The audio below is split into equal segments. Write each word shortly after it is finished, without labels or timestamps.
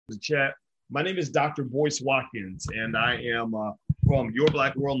the chat. My name is Dr. Boyce Watkins, and I am from Your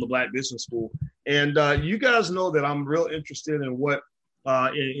Black World and the Black Business School. And you guys know that I'm real interested in what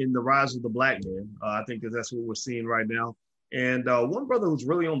in the rise of the black man. I think that's what we're seeing right now. And one brother who's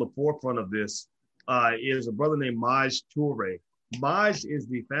really on the forefront of this is a brother named Maj Toure. Maj is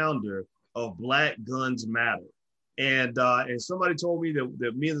the founder of Black Guns Matter. And somebody told me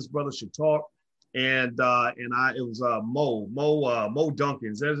that me and this brother should talk. And it was Mo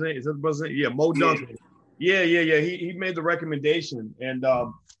Duncan. Is that his name? Is that the brother's name? Yeah, Mo Duncan. Yeah. He made the recommendation, and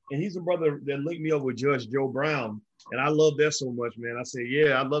he's a brother that linked me up with Judge Joe Brown, and I love that so much, man. I said,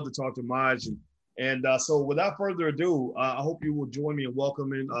 yeah, I'd love to talk to Maj, and so without further ado, I hope you will join me in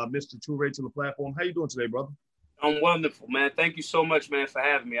welcoming Mr. Toure to the platform. How you doing today, brother? I'm wonderful, man. Thank you so much, man, for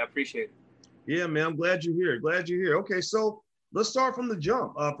having me. I appreciate it. Yeah, man. I'm glad you're here. Okay, so let's start from the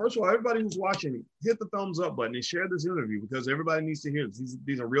jump. First of all, everybody who's watching, hit the thumbs up button and share this interview because everybody needs to hear this.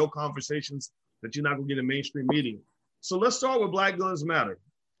 These are real conversations that you're not going to get in mainstream media. So let's start with Black Guns Matter.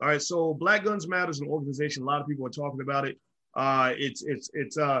 All right, so Black Guns Matter is an organization. A lot of people are talking about it. It's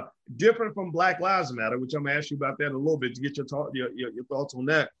different from Black Lives Matter, which I'm going to ask you about that in a little bit to get your thoughts on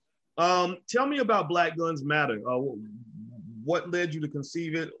that. Tell me about Black Guns Matter. What led you to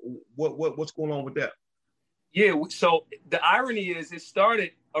conceive it? What's going on with that? Yeah, so the irony is it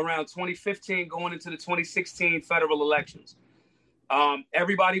started around 2015 going into the 2016 federal elections.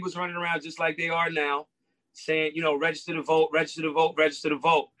 Everybody was running around just like they are now saying, register to vote, register to vote, register to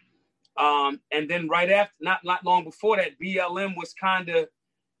vote. And then right after, not long before that, BLM was kind of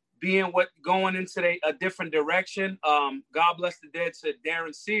going into a different direction. God bless the dead, said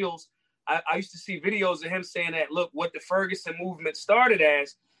Darren Seals. I used to see videos of him saying that, look, what the Ferguson movement started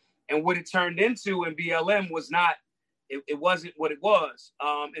as and what it turned into in BLM was not, it wasn't what it was.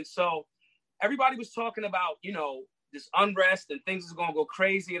 And so everybody was talking about, this unrest and things is going to go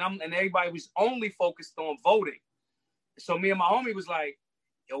crazy. And everybody was only focused on voting. So me and my homie was like,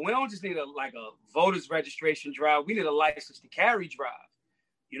 yo, we don't just need a voter's registration drive. We need a license to carry drive.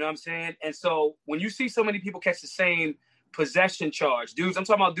 You know what I'm saying? And so when you see so many people catch the same possession charge, I'm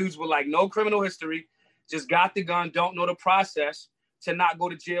talking about dudes with no criminal history, just got the gun, don't know the process to not go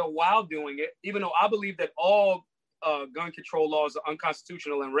to jail while doing it, even though I believe that all gun control laws are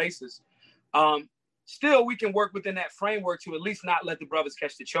unconstitutional and racist. Still, we can work within that framework to at least not let the brothers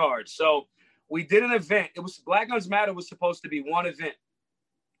catch the charge. So we did an event. It was Black Guns Matter was supposed to be one event.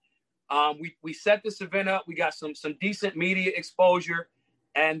 We set this event up. We got some decent media exposure.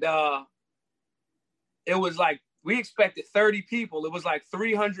 And it was we expected 30 people. It was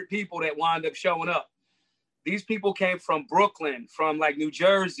 300 people that wound up showing up. These people came from Brooklyn, from New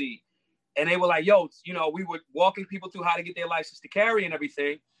Jersey. And they were like, yo, we were walking people through how to get their license to carry and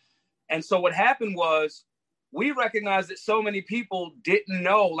everything. And so what happened was we recognized that so many people didn't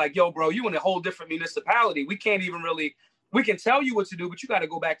know, yo, bro, you in a whole different municipality. We can't even really, we can tell you what to do, but you got to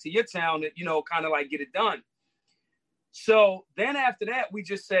go back to your town and, kind of get it done. So then after that, we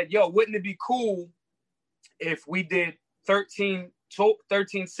just said, yo, wouldn't it be cool if we did 13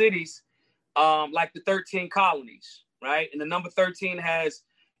 cities, like the 13 colonies, right? And the number 13 has,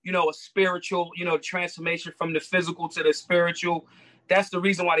 a spiritual, transformation from the physical to the spiritual. That's the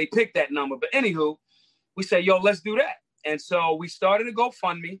reason why they picked that number. But anywho, we said, yo, let's do that. And so we started a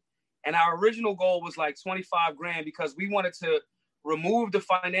GoFundMe, and our original goal was $25,000 because we wanted to remove the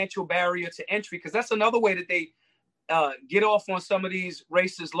financial barrier to entry, because that's another way that they get off on some of these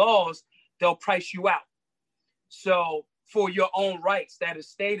racist laws. They'll price you out. So for your own rights, that is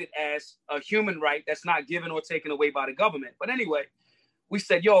stated as a human right that's not given or taken away by the government. But anyway, we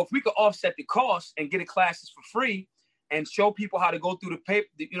said, yo, if we could offset the cost and get the classes for free and show people how to go through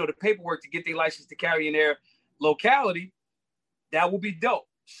the paperwork to get their license to carry in their locality, that would be dope.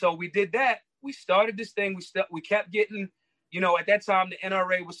 So we did that. We started this thing. We kept getting, at that time, the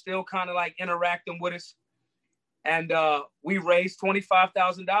NRA was still kind of interacting with us. And we raised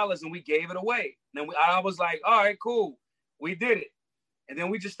 $25,000 and we gave it away. And then I was like, all right, cool. We did it. And then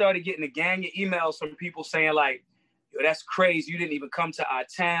we just started getting a gang of emails from people saying yo, that's crazy. You didn't even come to our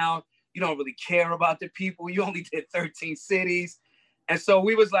town. You don't really care about the people. You only did 13 cities. And so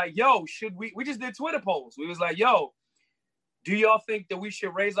we was like, yo, we just did Twitter polls. We was like, yo, do y'all think that we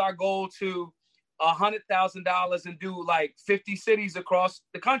should raise our goal to $100,000 and do 50 cities across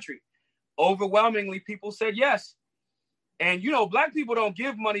the country? Overwhelmingly, people said yes. And, Black people don't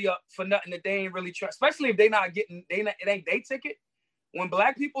give money up for nothing that they ain't really trust, especially if it ain't their ticket. When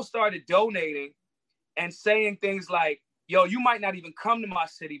Black people started donating and saying things like, yo, you might not even come to my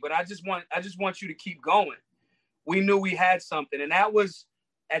city, but I just want you to keep going, we knew we had something. And that was,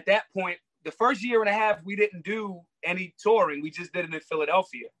 at that point, the first year and a half, we didn't do any touring. We just did it in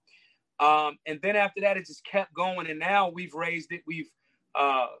Philadelphia. And then after that, it just kept going. And now we've raised it. We've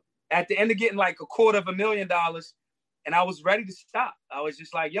at the end of getting like $250,000, and I was ready to stop. I was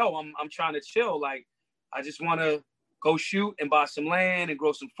just like, yo, I'm trying to chill. Like, I just want to go shoot and buy some land and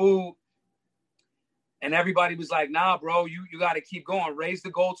grow some food. And everybody was like, nah, bro, you got to keep going. Raise the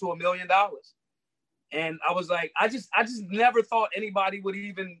goal to $1 million. And I was like, I just never thought anybody would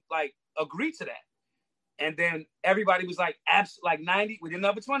even like agree to that. And then everybody was like, like 90, with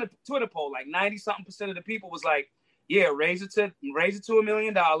another Twitter poll, like 90-something% of the people was like, yeah, raise it to $1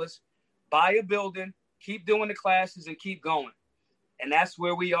 million, buy a building, keep doing the classes and keep going. And that's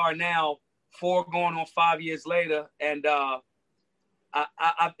where we are now, 4 going on 5 years later. And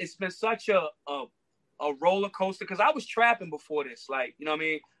it's been such a roller coaster, because I was trapping before this. Like, you know what I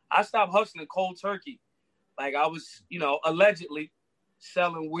mean? I stopped hustling cold turkey. Like, I was, allegedly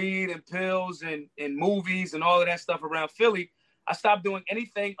selling weed and pills and movies and all of that stuff around Philly. I stopped doing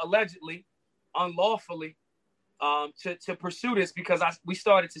anything allegedly, unlawfully, to pursue this, because we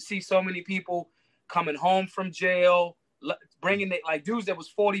started to see so many people coming home from jail, bringing it, like dudes that was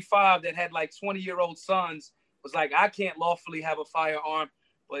 45 that had like 20-year-old sons, was like, I can't lawfully have a firearm,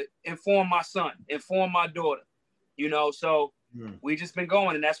 but inform my son, inform my daughter, so we just been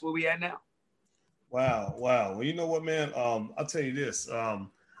going, and that's where we at now. Wow. Well, you know what, man? I'll tell you this.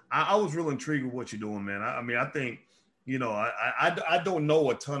 I was real intrigued with what you're doing, man. I mean, I think, I don't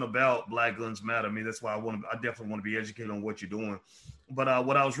know a ton about Black Guns Matter. I mean, that's why I definitely want to be educated on what you're doing. But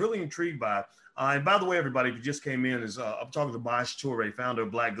what I was really intrigued by, and by the way, everybody, if you just came in, is I'm talking to Maj Toure, founder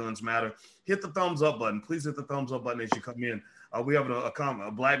of Black Guns Matter. Hit the thumbs up button. Please hit the thumbs up button as you come in. We have a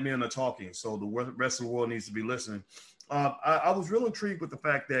comment. Black men are talking, so the rest of the world needs to be listening. I was real intrigued with the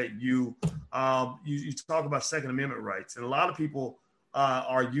fact that you talk about Second Amendment rights, and a lot of people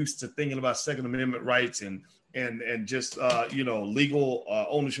are used to thinking about Second Amendment rights and just legal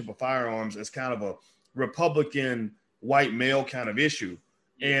ownership of firearms as kind of a Republican white male kind of issue,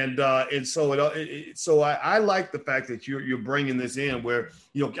 and so I like the fact that you're bringing this in where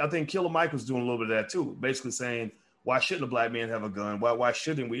I think Killer Mike was doing a little bit of that too, basically saying, why shouldn't a black man have a gun? Why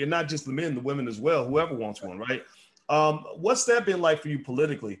shouldn't we? And not just the men, the women as well, whoever wants one, right? What's that been like for you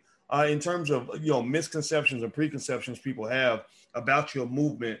politically in terms of misconceptions and preconceptions people have about your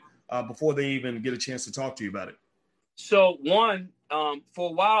movement before they even get a chance to talk to you about it? So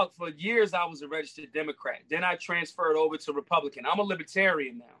for years, I was a registered Democrat. Then I transferred over to Republican. I'm a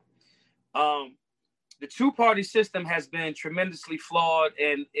libertarian now. The two-party system has been tremendously flawed,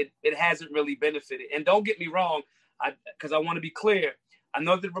 and it hasn't really benefited. And don't get me wrong, because I want to be clear. I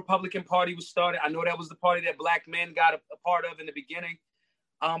know the Republican Party was started. I know that was the party that black men got a part of in the beginning.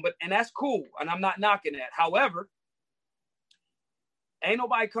 And that's cool, and I'm not knocking that. However, ain't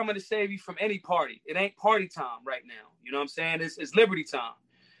nobody coming to save you from any party. It ain't party time right now. You know what I'm saying? It's liberty time.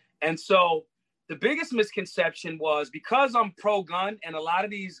 And so the biggest misconception was, because I'm pro-gun, and a lot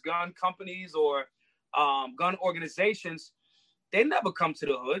of these gun companies or gun organizations, they never come to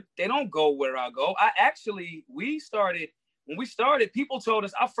the hood. They don't go where I go. When we started, people told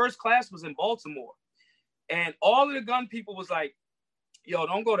us our first class was in Baltimore. And all of the gun people was like, yo,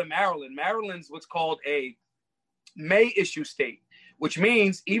 don't go to Maryland. Maryland's what's called a may issue state, which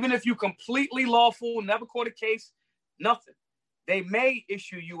means even if you completely lawful, never caught a case, nothing, they may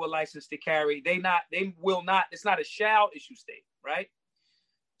issue you a license to carry. They will not. It's not a shall issue state, right?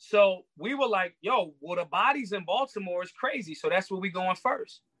 So we were like, yo, well, the bodies in Baltimore is crazy. So that's where we going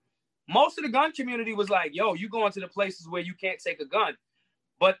first. Most of the gun community was like, yo, you going to the places where you can't take a gun.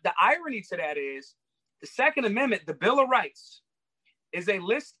 But the irony to that is the Second Amendment, the Bill of Rights, is a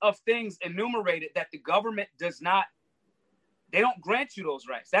list of things enumerated that the government does not, they don't grant you those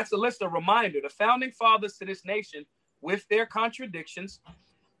rights. That's a list, a reminder. The founding fathers to this nation, with their contradictions,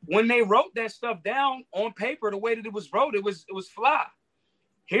 when they wrote that stuff down on paper, the way that it was wrote, it was fly.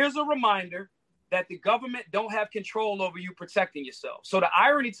 Here's a reminder that the government don't have control over you protecting yourself. So the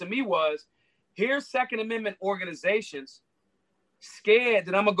irony to me was, here's Second Amendment organizations scared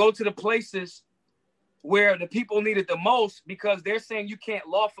that I'm gonna go to the places where the people need it the most, because they're saying you can't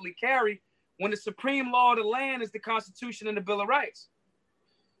lawfully carry, when the supreme law of the land is the Constitution and the Bill of Rights.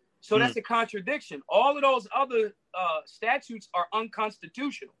 So that's a contradiction. All of those other statutes are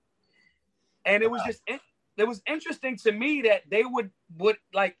unconstitutional. And it was it was interesting to me that they would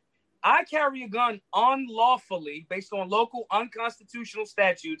like, I carry a gun unlawfully based on local unconstitutional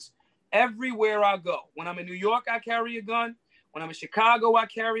statutes everywhere I go. When I'm in New York, I carry a gun. When I'm in Chicago, I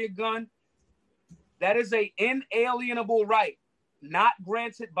carry a gun. That is an inalienable right, not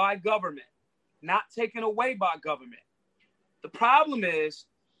granted by government, not taken away by government. The problem is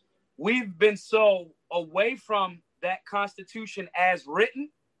we've been so away from that Constitution as written,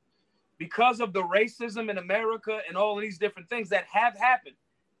 because of the racism in America and all of these different things that have happened.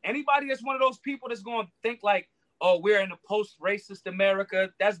 Anybody that's one of those people that's going to think like, oh, we're in a post-racist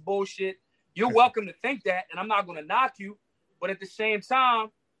America, that's bullshit. You're welcome to think that, and I'm not going to knock you. But at the same time,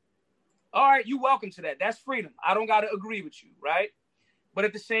 all right, you're welcome to that. That's freedom. I don't got to agree with you, right? But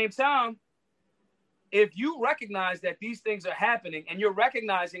at the same time, if you recognize that these things are happening and you're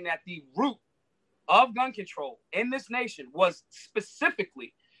recognizing that the root of gun control in this nation was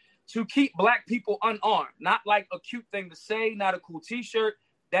specifically to keep Black people unarmed, not like a cute thing to say, not a cool T-shirt.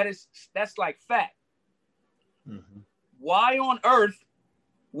 That's like fact. Mm-hmm. Why on earth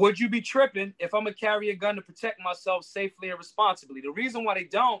would you be tripping if I'm gonna carry a gun to protect myself safely and responsibly? The reason why they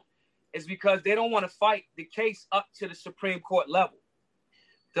don't is because they don't want to fight the case up to the Supreme Court level.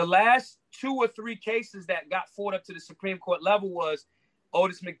 The last 2 or 3 cases that got fought up to the Supreme Court level was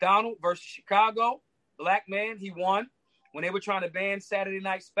Otis McDonald versus Chicago. Black man, he won when they were trying to ban Saturday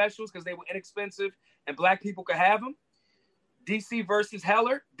night specials because they were inexpensive and Black people could have them. DC versus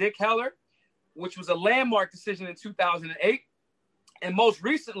Heller, Dick Heller, which was a landmark decision in 2008. And most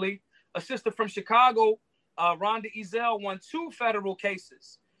recently, a sister from Chicago, Rhonda Ezell, won 2 federal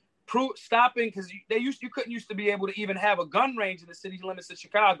cases stopping, because you couldn't used to be able to even have a gun range in the city limits of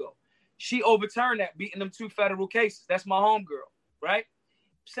Chicago. She overturned that, beating them 2 federal cases. That's my homegirl, right?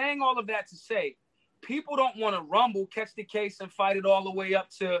 Saying all of that to say, people don't want to rumble, catch the case, and fight it all the way up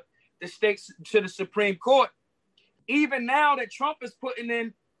to the states, to the Supreme Court. Even now that Trump is putting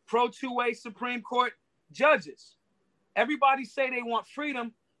in pro 2-way Supreme Court judges, everybody say they want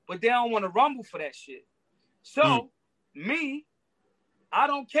freedom, but they don't want to rumble for that shit. So me, I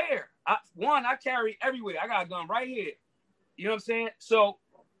don't care. I carry everywhere. I got a gun right here. You know what I'm saying? So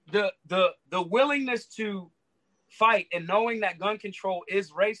the willingness to fight and knowing that gun control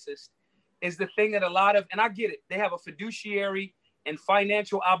is racist is the thing that a lot of, and I get it, they have a fiduciary and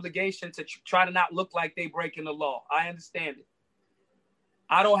financial obligation to try to not look like they breaking the law. I understand it.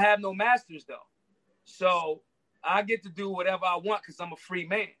 I don't have no masters though. So I get to do whatever I want because I'm a free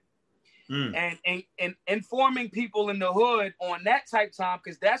man. And informing people in the hood on that type time,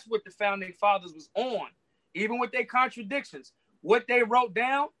 because that's what the founding fathers was on, even with their contradictions. What they wrote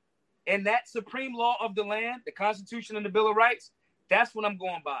down in that supreme law of the land, the Constitution and the Bill of Rights, that's what I'm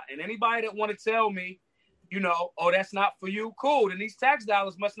going by. And anybody that want to tell me, you know, oh, that's not for you, cool. Then these tax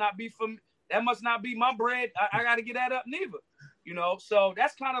dollars must not be for me. That must not be my bread. I got to get that up neither. You know, so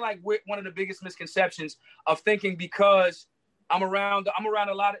that's kind of like one of the biggest misconceptions of thinking, because I'm around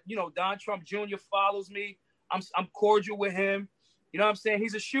a lot of, you know, Don Trump Jr. follows me. I'm cordial with him. You know what I'm saying?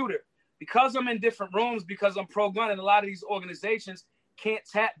 He's a shooter. Because I'm in different rooms, because I'm pro-gun, and a lot of these organizations can't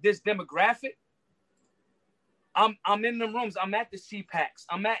tap this demographic. I'm in the rooms. I'm at the CPACs.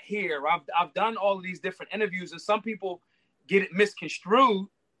 I'm at here. I've done all of these different interviews, and some people get it misconstrued,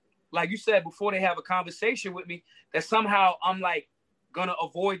 like you said, before they have a conversation with me, that somehow I'm like gonna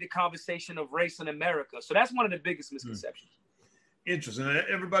avoid the conversation of race in America. So that's one of the biggest misconceptions. Interesting.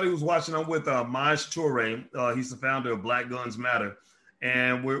 Everybody who's watching, I'm with Maj Toure. He's the founder of Black Guns Matter.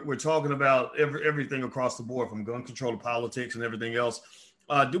 And we're talking about everything across the board, from gun control to politics and everything else.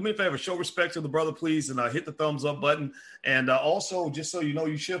 Do me a favor, show respect to the brother, please, and hit the thumbs up button. And also, just so you know,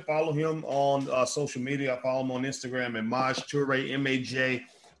 you should follow him on social media. I follow him on Instagram at Maj Toure,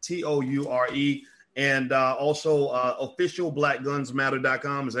 MAJTOURE. And also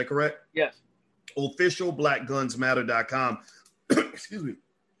officialblackgunsmatter.com. Is that correct? Yes. Officialblackgunsmatter.com. Excuse me.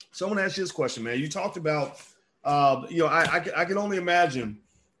 Someone asked you this question, man. You talked about, you know, I can only imagine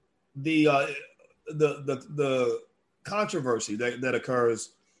the controversy that occurs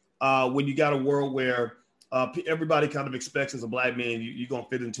when you got a world where everybody kind of expects, as a Black man, you're going to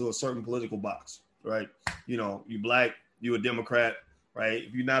fit into a certain political box, right? You know, you Black, you a Democrat, right?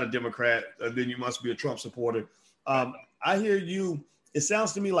 If you're not a Democrat, then you must be a Trump supporter. I hear you. It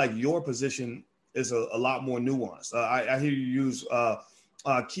sounds to me like your position is a lot more nuanced. I hear you use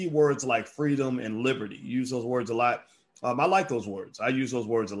key words like freedom and liberty. You use those words a lot. I like those words. I use those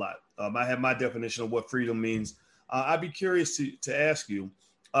words a lot. I have my definition of what freedom means. I'd be curious to ask you,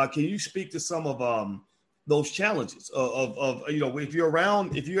 can you speak to some of those challenges of you know, if you're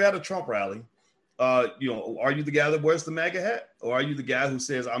at a Trump rally, you know, are you the guy that wears the MAGA hat, or are you the guy who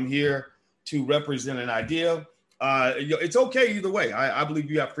says, I'm here to represent an idea? You know, it's okay either way. I believe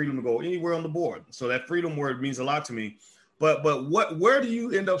you have freedom to go anywhere on the board. So that freedom word means a lot to me. But where do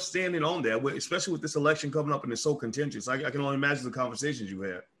you end up standing on that, especially with this election coming up and it's so contentious? I can only imagine the conversations you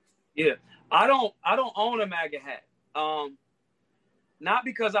had. Yeah, I don't own a MAGA hat. Not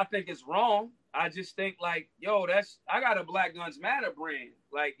because I think it's wrong. I just think like, yo, I got a Black Guns Matter brand.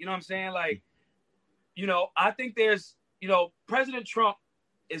 Like, you know what I'm saying? Like, you know, I think there's, you know, President Trump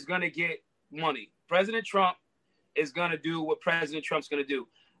is going to get money. President Trump is going to do what President Trump's going to do.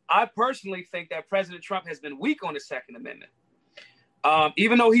 I personally think that President Trump has been weak on the Second Amendment.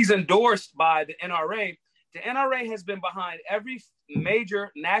 Even though he's endorsed by the NRA has been behind every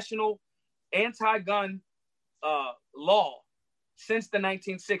major national anti-gun law since the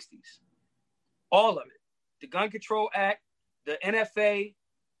 1960s. All of it. The Gun Control Act, the NFA,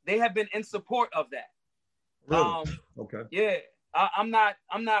 they have been in support of that. Really? Okay. Yeah. I'm not,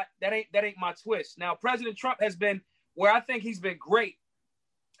 that ain't my twist. Now, President Trump has been, where I think he's been great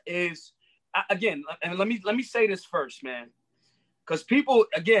is, again, and let me say this first, man. Because people,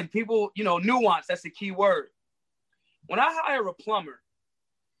 nuance, that's the key word. When I hire a plumber,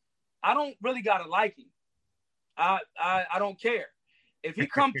 I don't really gotta like him. I don't care. If he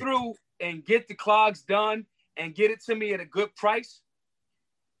come through and get the clogs done and get it to me at a good price,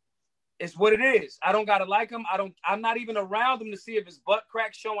 it's what it is. I don't gotta like him. I'm not even around him to see if his butt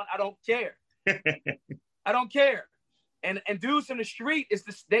crack showing. I don't care. I don't care. And dudes in the street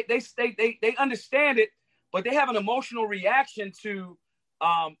they understand it, but they have an emotional reaction to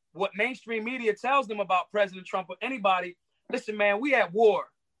what mainstream media tells them about President Trump or anybody. Listen, man, we at war.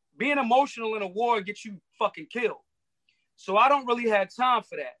 Being emotional in a war gets you fucking killed. So I don't really have time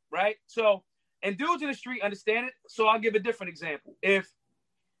for that, right? So, and dudes in the street understand it. So I'll give a different example. If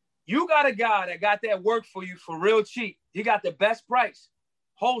you got a guy that got that work for you for real cheap, he got the best price,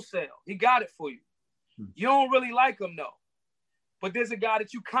 wholesale, he got it for you. You don't really like him, though. But there's a guy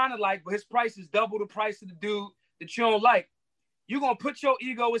that you kind of like, but his price is double the price of the dude that you don't like. You're going to put your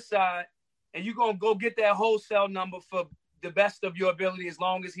ego aside, and you're going to go get that wholesale number for the best of your ability as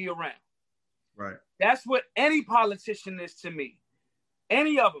long as he around. Right. That's what any politician is to me.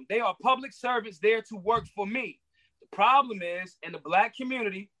 Any of them. They are public servants there to work for me. The problem is, in the Black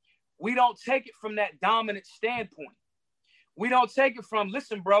community, we don't take it from that dominant standpoint. We don't take it from,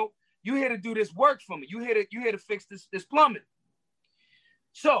 listen, bro, you here to do this work for me. You here to fix this plumbing.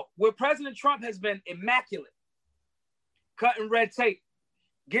 So, where President Trump has been immaculate, cutting red tape,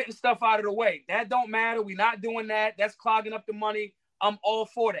 getting stuff out of the way. That don't matter. We're not doing that. That's clogging up the money. I'm all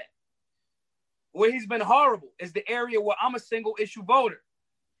for that. Where he's been horrible is the area where I'm a single issue voter.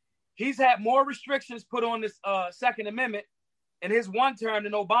 He's had more restrictions put on this Second Amendment in his one term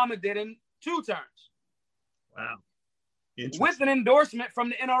than Obama did in 2 terms. Wow. With an endorsement from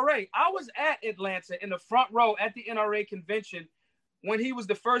the NRA. I was at Atlanta in the front row at the NRA convention when he was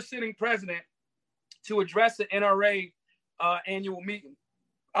the first sitting president to address the NRA annual meeting.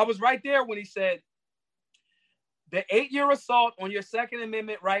 I was right there when he said, the 8-year assault on your Second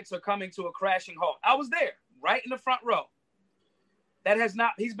Amendment rights are coming to a crashing halt. I was there, right in the front row.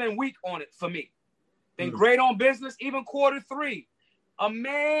 He's been weak on it for me. Been great on business, even Q3.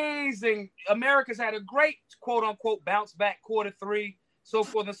 Amazing. America's had a great, quote unquote, bounce back Q3, so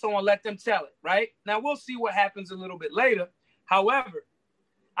forth and so on. Let them tell it, right? Now, we'll see what happens a little bit later. However,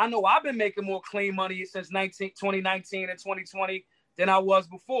 I know I've been making more clean money since 2019 and 2020 than I was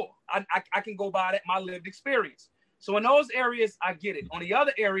before. I can go by that, my lived experience. So in those areas, I get it. On the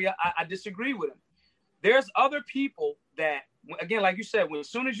other area, I disagree with him. There's other people that, again, like you said, as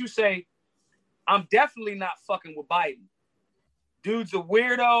soon as you say, I'm definitely not fucking with Biden. Dude's a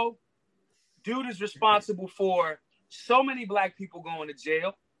weirdo. Dude is responsible for so many Black people going to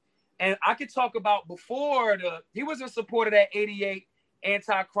jail. And I could talk about before he was in support of that 88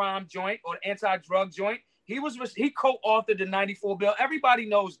 anti-crime joint or anti-drug joint. He co-authored the 94 bill. Everybody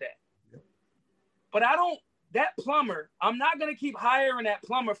knows that. But that plumber, I'm not going to keep hiring that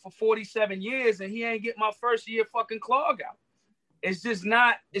plumber for 47 years and he ain't get my first year fucking clog out. It's just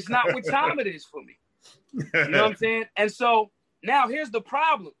not, it's not what time it is for me. You know what I'm saying? And so now here's the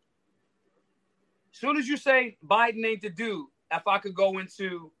problem. As soon as you say Biden ain't the dude, if I could go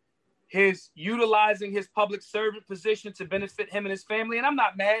into his utilizing his public servant position to benefit him and his family, and I'm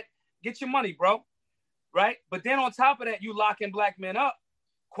not mad, get your money, bro. Right? But then on top of that, you locking Black men up.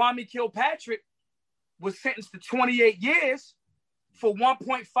 Kwame Kilpatrick was sentenced to 28 years for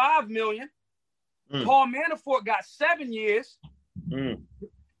 1.5 million. Paul Manafort got 7 years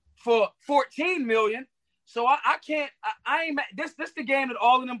for 14 million. So I ain't this the game that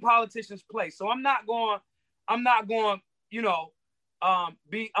all of them politicians play. So I'm not going, I'm gonna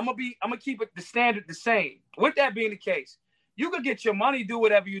keep it the standard the same. With that being the case, you could get your money, do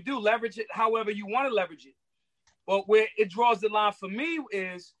whatever you do, leverage it however you want to leverage it. But where it draws the line for me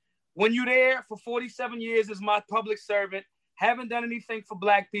is when you're there for 47 years as my public servant, haven't done anything for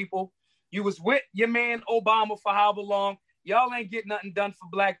Black people. You was with your man Obama for however long. Y'all ain't getting nothing done for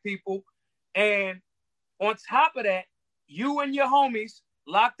Black people. And on top of that, you and your homies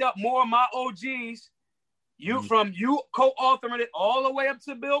locked up more of my OGs. You co-authoring it all the way up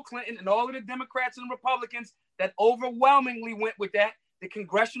to Bill Clinton and all of the Democrats and Republicans that overwhelmingly went with that. The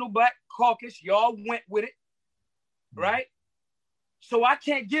Congressional Black Caucus, y'all went with it, right? So I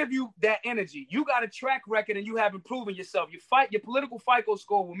can't give you that energy. You got a track record and you haven't proven yourself. Your political FICO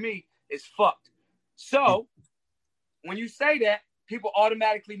score with me is fucked. So when you say that, people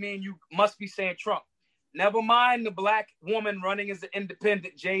automatically mean you must be saying Trump. Never mind the black woman running as an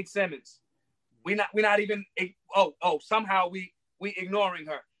independent, Jade Simmons. We're not even, somehow we ignoring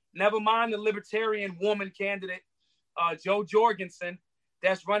her. Never mind the libertarian woman candidate, Joe Jorgensen,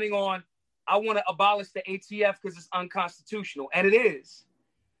 that's running on, I want to abolish the ATF because it's unconstitutional. And it is.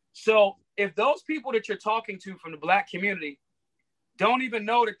 So if those people that you're talking to from the black community don't even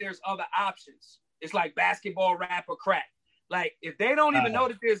know that there's other options, it's like basketball, rap, or crack. Like, if they don't even know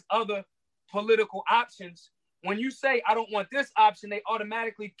that there's other political options, when you say, I don't want this option, they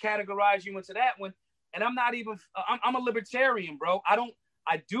automatically categorize you into that one. And I'm a libertarian, bro. I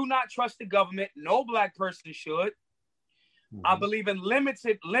do not trust the government. No black person should. Mm-hmm. I believe in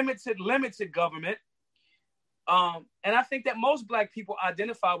limited government. And I think that most black people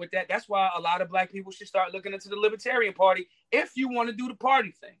identify with that. That's why a lot of black people should start looking into the Libertarian Party if you want to do the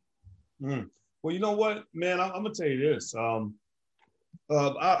party thing. Mm. Well, you know what, man, I'm going to tell you this. I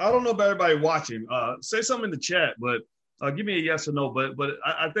don't know about everybody watching. Say something in the chat, but give me a yes or no. But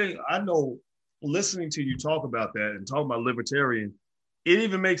I think I know listening to you talk about that and talk about libertarian, it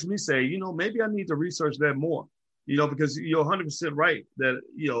even makes me say, maybe I need to research that more. Because you're 100% right that,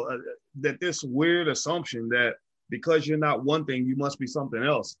 that this weird assumption that because you're not one thing, you must be something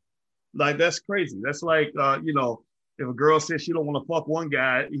else. Like, that's crazy. That's like, if a girl says she don't want to fuck one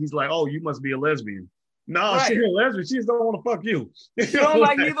guy, he's like, oh, you must be a lesbian. No, right. She ain't a lesbian. She just don't want to fuck you. She don't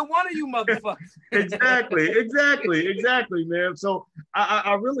like neither one of you motherfuckers. Exactly, man. So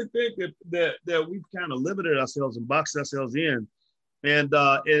I really think that we've kind of limited ourselves and boxed ourselves in. And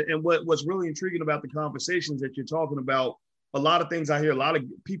what's really intriguing about the conversations that you're talking about, a lot of things I hear a lot of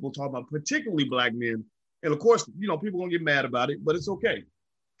people talk about, particularly black men. And of course, people gonna get mad about it, but it's okay.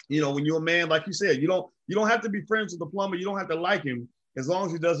 When you're a man, like you said, you don't have to be friends with the plumber. You don't have to like him as long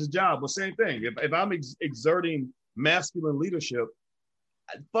as he does his job. But same thing, if I'm exerting masculine leadership,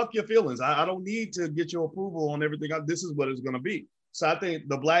 fuck your feelings. I don't need to get your approval on everything. This is what it's gonna be. So I think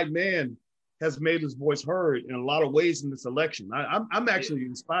the black man has made his voice heard in a lot of ways in this election. I'm actually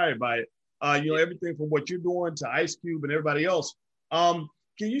inspired by it. Everything from what you're doing to Ice Cube and everybody else.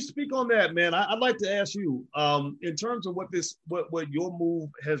 Can you speak on that, man? I'd like to ask you, in terms of what your move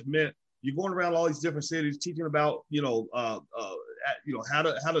has meant. You're going around all these different cities teaching about, how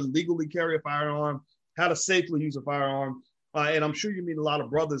to legally carry a firearm, how to safely use a firearm, and I'm sure you meet a lot of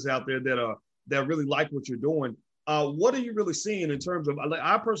brothers out there that really like what you're doing. What are you really seeing in terms of?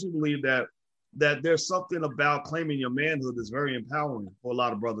 I personally believe that there's something about claiming your manhood that's very empowering for a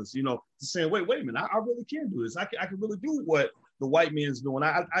lot of brothers, saying, wait a minute, I really can do this. I can really do what the white man's doing.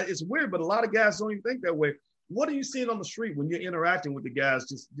 It's weird, but a lot of guys don't even think that way. What are you seeing on the street when you're interacting with the guys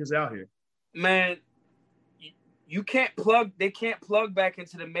just out here? Man, they can't plug back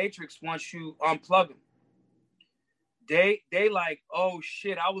into the matrix once you unplug them. They like, oh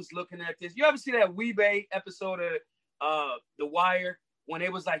shit, I was looking at this. You ever see that Weebay episode of The Wire? When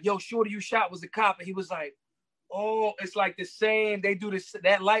it was like, yo, shorty you shot was a cop. And he was like, oh, it's like the same. They do this,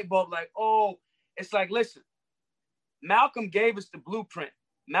 that light bulb, like, oh, it's like, listen, Malcolm gave us the blueprint.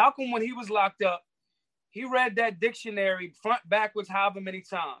 Malcolm, when he was locked up, he read that dictionary front backwards however many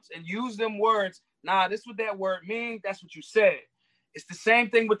times and used them words. Nah, this is what that word means. That's what you said. It's the same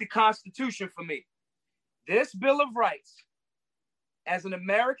thing with the Constitution for me. This Bill of Rights, as an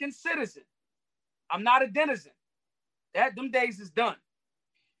American citizen, I'm not a denizen. Them days is done.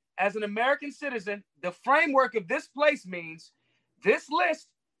 As an American citizen, the framework of this place means this list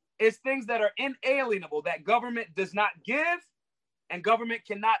is things that are inalienable, that government does not give and government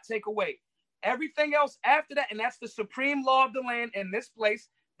cannot take away. Everything else after that, and that's the supreme law of the land in this place,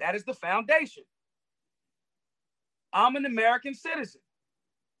 that is the foundation. I'm an American citizen,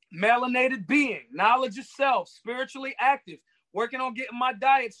 melanated being, knowledge of self, spiritually active, working on getting my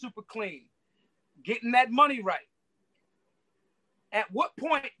diet super clean, getting that money right. At what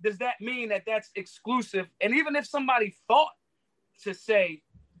point does that mean that that's exclusive? And even if somebody thought to say,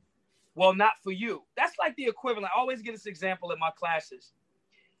 well, not for you, that's like the equivalent. I always give this example in my classes.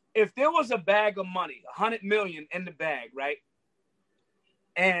 If there was a bag of money, 100 million in the bag, right?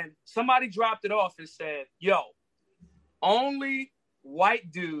 And somebody dropped it off and said, yo, only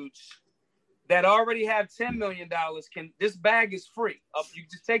white dudes that already have $10 million this bag is free. You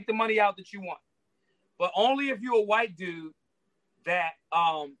just take the money out that you want. But only if you're a white dude that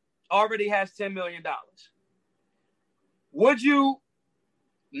already has $10 million. would you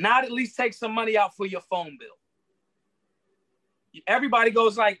not at least take some money out for your phone bill? Everybody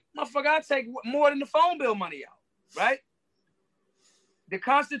goes like, motherfucker, I take more than the phone bill money out, right? The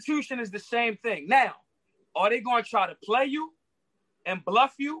Constitution is the same thing. Now, are they going to try to play you and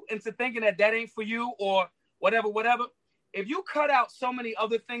bluff you into thinking that ain't for you or whatever? If you cut out so many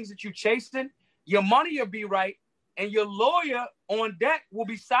other things that you're chasing, your money will be right and your lawyer on deck will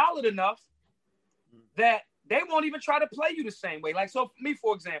be solid enough that they won't even try to play you the same way. Like, so for me,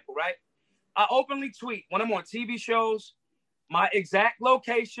 for example, right? I openly tweet when I'm on TV shows, my exact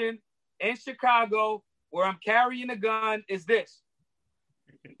location in Chicago where I'm carrying a gun is this.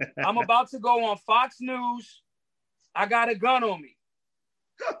 I'm about to go on Fox News. I got a gun on me.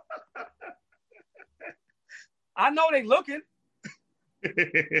 I know they looking.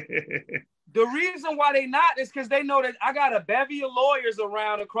 The reason why they not is because they know that I got a bevy of lawyers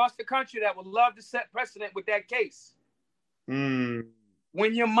around across the country that would love to set precedent with that case. When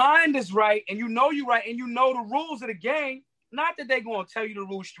your mind is right and you know you're right and you know the rules of the game, not that they're going to tell you the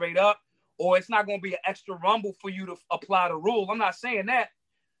rules straight up or it's not going to be an extra rumble for you to apply the rule. I'm not saying that.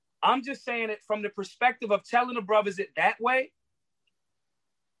 I'm just saying it from the perspective of telling the brothers it that way.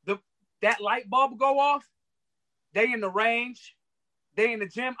 That light bulb go off. They in the range. They in the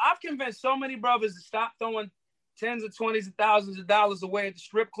gym. I've convinced so many brothers to stop throwing tens of twenties of thousands of dollars away at the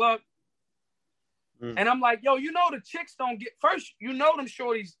strip club. And I'm like, yo, you know the chicks don't get first. You know them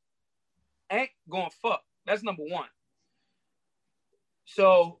shorties ain't going fuck. That's number one.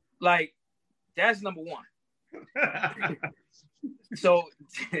 So like, that's number one. So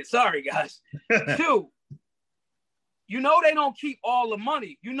sorry guys. Two, you know they don't keep all the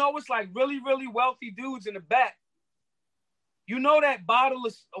money. You know it's like really, really wealthy dudes in the back. You know that bottle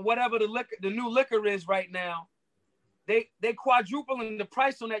of whatever the new liquor is right now. They quadrupling the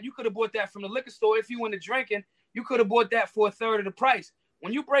price on that. You could have bought that from the liquor store. If you went to drinking, you could have bought that for a third of the price.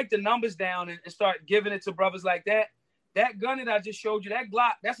 When you break the numbers down and start giving it to brothers like that, that gun that I just showed you, that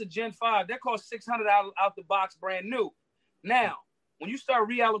Glock, that's a Gen 5. That costs $600 out the box, brand new. Now, when you start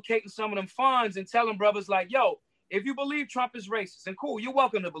reallocating some of them funds and telling brothers like, yo, if you believe Trump is racist, and cool, you're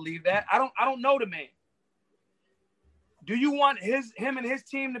welcome to believe that. I don't know the man. Do you want him and his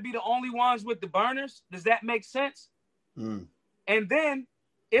team to be the only ones with the burners? Does that make sense? And then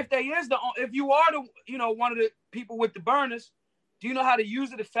if you are one of the people with the burners, do you know how to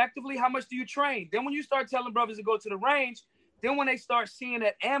use it effectively? How much do you train? Then when you start telling brothers to go to the range, then when they start seeing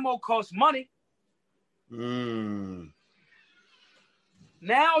that ammo costs money,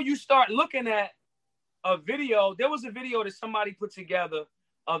 now you start looking at a video. There was a video that somebody put together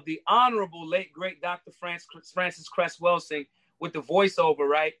of the honorable late great Dr. Francis Cress Welsing with the voiceover,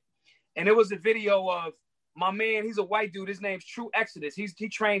 right? And it was a video of my man. He's a white dude. His name's True Exodus. He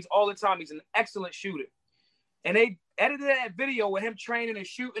trains all the time. He's an excellent shooter. And they edited that video with him training and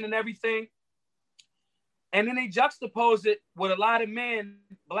shooting and everything. And then they juxtaposed it with a lot of men,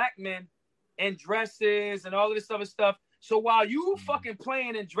 black men, in dresses and all of this other stuff. So while you fucking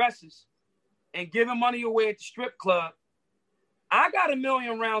playing in dresses and giving money away at the strip club, I got 1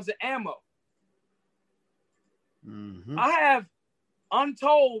 million rounds of ammo. I have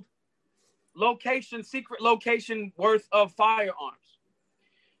untold secret location worth of firearms.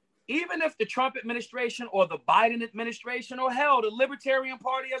 Even if the Trump administration or the Biden administration or hell, the Libertarian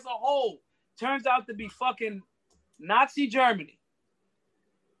Party as a whole turns out to be fucking Nazi Germany,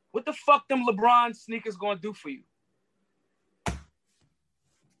 what the fuck them LeBron sneakers gonna do for you?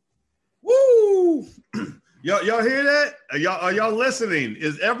 Woo! Y'all hear that? Are y'all listening?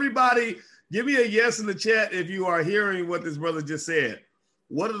 Is everybody, give me a yes in the chat if you are hearing what this brother just said.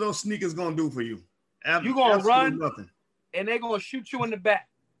 What are those sneakers going to do for you? You're going to run nothing. And they're going to shoot you in the back.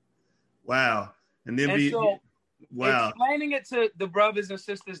 Wow. Explaining it to the brothers and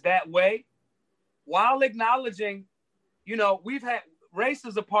sisters that way, while acknowledging, we've had race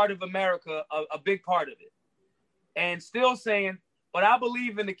is a part of America, a big part of it. And still saying, but I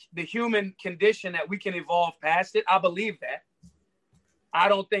believe in the human condition that we can evolve past it. I believe that. I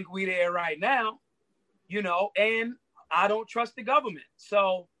don't think we're there right now, and I don't trust the government.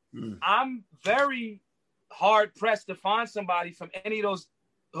 So I'm very hard pressed to find somebody from any of those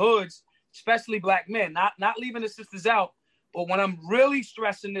hoods, especially black men, not leaving the sisters out. But when I'm really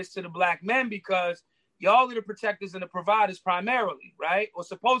stressing this to the black men, because y'all are the protectors and the providers primarily, right? Or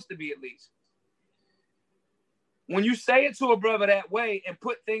supposed to be at least. When you say it to a brother that way and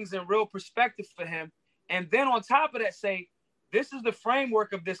put things in real perspective for him, and then on top of that say, this is the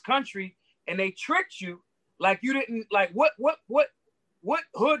framework of this country, and they tricked you, like you didn't, like what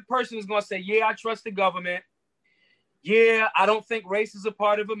hood person is going to say, yeah, I trust the government. Yeah, I don't think race is a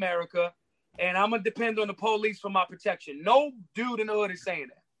part of America. and I'm going to depend on the police for my protection. No dude in the hood is saying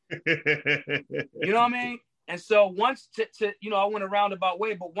that. You know what I mean? And so once I went a roundabout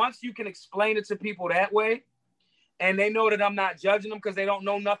way, but once you can explain it to people that way, and they know that I'm not judging them because they don't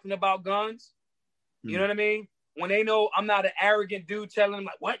know nothing about guns, you know what I mean? When they know I'm not an arrogant dude telling them,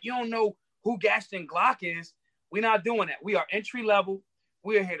 like, what? You don't know who Gaston Glock is? We're not doing that. We are entry level.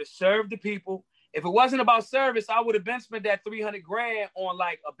 We are here to serve the people. If it wasn't about service, I would have been spent that $300,000 on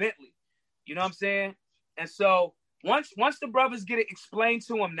like a Bentley. You know what I'm saying? And so once the brothers get it explained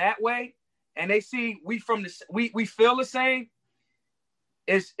to them that way, and they see we feel the same,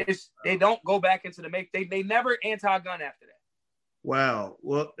 they don't go back into the they never anti-gun after that. Wow.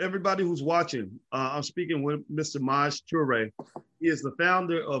 Well, everybody who's watching, I'm speaking with Mr. Maj Toure. He is the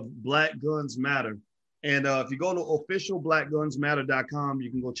founder of Black Guns Matter. And if you go to officialblackgunsmatter.com,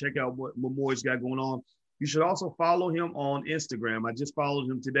 you can go check out what Moy's got going on. You should also follow him on Instagram. I just followed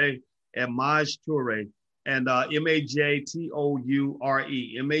him today at Maj Toure, and Majtoure,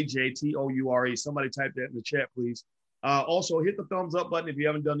 Majtoure. Somebody type that in the chat, please. Also, hit the thumbs up button. If you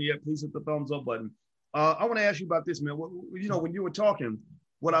haven't done it yet, please hit the thumbs up button. I want to ask you about this, man. When you were talking,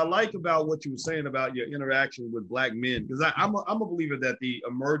 what I like about what you were saying about your interaction with Black men, because I'm a believer that the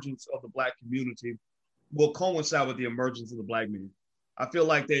emergence of the Black community will coincide with the emergence of the Black men. I feel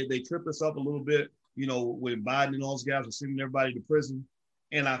like they tripped us up a little bit, when Biden and those guys were sending everybody to prison.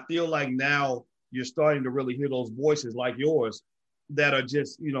 And I feel like now you're starting to really hear those voices like yours that are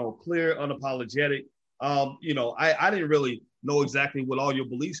just, clear, unapologetic. I didn't really know exactly what all your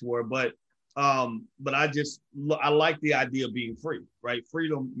beliefs were, but I like the idea of being free, right?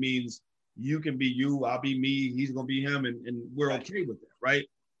 Freedom means you can be you, I'll be me, he's going to be him, and we're okay with that, right?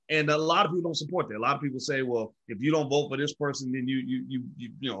 And a lot of people don't support that. A lot of people say, well, if you don't vote for this person, then you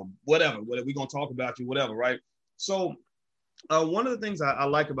whatever, we're going to talk about you, whatever, right? So one of the things I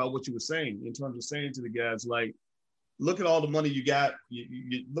like about what you were saying in terms of saying to the guys, like, look at all the money you got,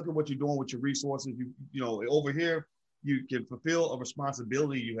 you look at what you're doing with your resources, over here, you can fulfill a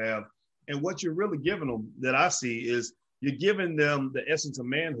responsibility you have. And what you're really giving them that I see is you're giving them the essence of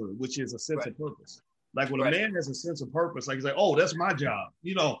manhood, which is a sense of purpose. Like when a man has a sense of purpose, like he's like, oh, that's my job.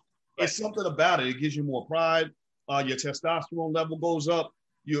 It's something about it. It gives you more pride. Your testosterone level goes up.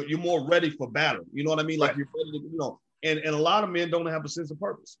 You're more ready for battle. You know what I mean? Like you're ready to, and a lot of men don't have a sense of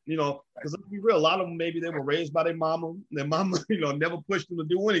purpose, because let's be real, a lot of them, maybe they were raised by their mama, never pushed them to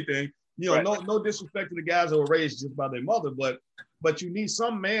do anything. No disrespect to the guys that were raised just by their mother, but you need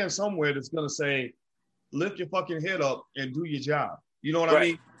some man somewhere that's going to say, lift your fucking head up and do your job. You know what I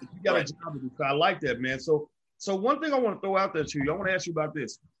mean? You got a job to do. So I like that, man. So one thing I want to throw out there to you, I want to ask you about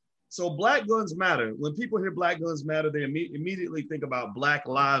this. So Black Guns Matter. When people hear Black Guns Matter, they immediately think about Black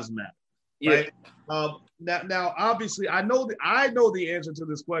Lives Matter. Right? Yeah. Now, obviously, I know the answer to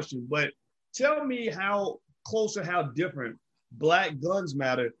this question, but tell me how close or how different Black Guns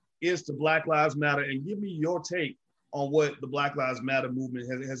Matter is to Black Lives Matter, and give me your take on what the Black Lives Matter movement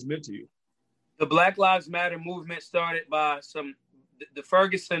has meant to you. The Black Lives Matter movement started by the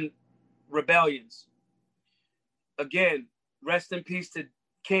Ferguson rebellions. Again, rest in peace to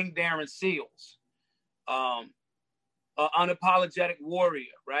King Darren Seals, an unapologetic warrior,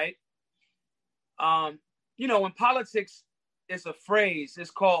 right? In politics, it's a phrase, it's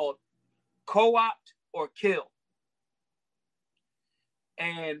called co-opt or kill.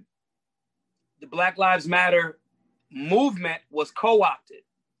 And the Black Lives Matter movement was co-opted.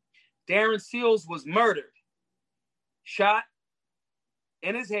 Darren Seals was murdered, shot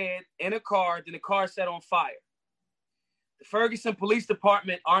in his head in a car, then the car set on fire. The Ferguson Police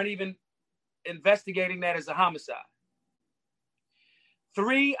Department aren't even investigating that as a homicide.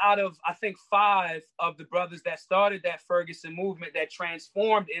 3 out of, I think, 5 of the brothers that started that Ferguson movement that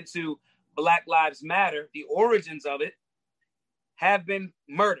transformed into Black Lives Matter, the origins of it, have been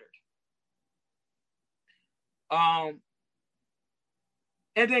murdered. And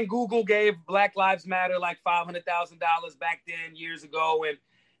then Google gave Black Lives Matter like $500,000 back then years ago, and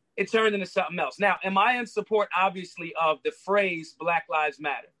it turned into something else. Now, am I in support, obviously, of the phrase Black Lives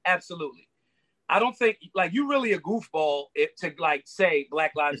Matter? Absolutely. I don't think, like, you really a goofball to, like, say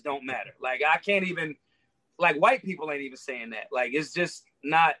Black lives don't matter. Like, I can't even, like, white people ain't even saying that. Like, it's just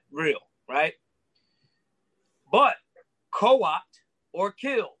not real, right? But co-opt or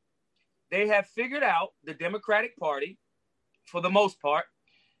kill. They have figured out, the Democratic Party, for the most part,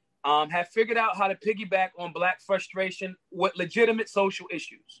 have figured out how to piggyback on Black frustration with legitimate social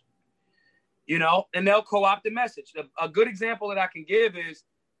issues, and they'll co-opt the message. A good example that I can give is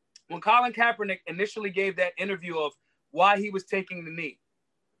when Colin Kaepernick initially gave that interview of why he was taking the knee.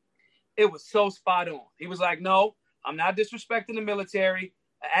 It was so spot on. He was like, no, I'm not disrespecting the military.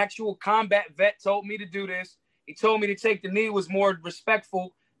 An actual combat vet told me to do this. He told me to take the knee was more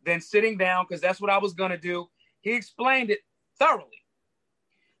respectful than sitting down because that's what I was going to do. He explained it thoroughly.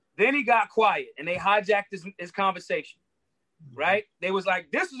 Then he got quiet and they hijacked his conversation, right? They was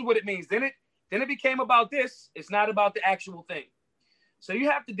like, this is what it means. Then it became about this. It's not about the actual thing. So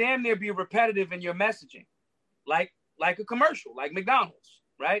you have to damn near be repetitive in your messaging, like a commercial, like McDonald's,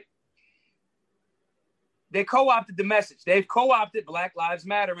 right? They co-opted the message. They've co-opted Black Lives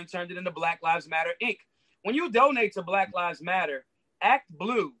Matter and turned it into Black Lives Matter Inc. When you donate to Black Lives Matter, Act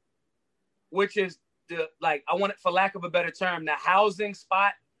Blue, which is I want it, for lack of a better term, the housing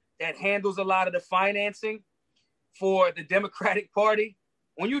spot that handles a lot of the financing for the Democratic Party.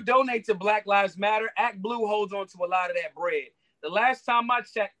 When you donate to Black Lives Matter, Act Blue holds on to a lot of that bread. The last time I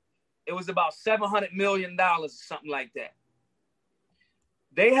checked, it was about $700 million or something like that.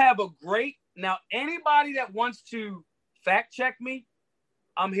 They have a great, now anybody that wants to fact check me,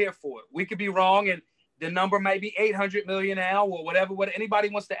 I'm here for it. We could be wrong and the number might be 800 million now or whatever. What anybody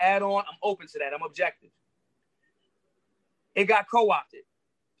wants to add on, I'm open to that. I'm objective. It got co-opted.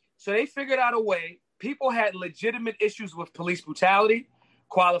 So they figured out a way. People had legitimate issues with police brutality,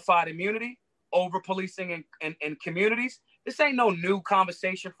 qualified immunity, over-policing in communities. This ain't no new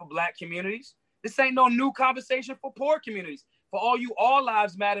conversation for Black communities. This ain't no new conversation for poor communities. For all you all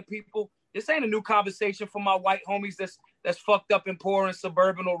lives matter people, this ain't a new conversation for my white homies that's fucked up in poor and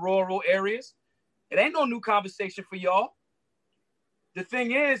suburban or rural areas. It ain't no new conversation for y'all. The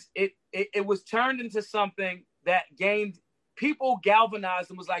thing is, it was turned into something that gained people galvanized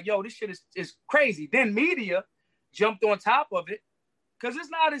and was like, yo, this shit is crazy. Then media jumped on top of it because it's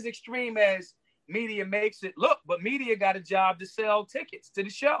not as extreme as media makes it look, but media got a job to sell tickets to the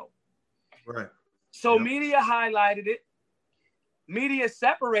show. Right. So media highlighted it. Media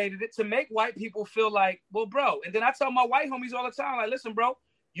separated it to make white people feel like, well, bro. And then I tell my white homies all the time, like, listen, bro,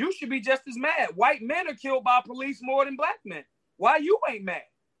 you should be just as mad. White men are killed by police more than Black men. Why you ain't mad?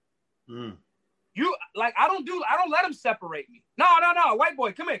 You like, I don't let them separate me. No. White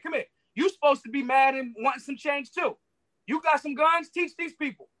boy, come here. You supposed to be mad and wanting some change too. You got some guns, teach these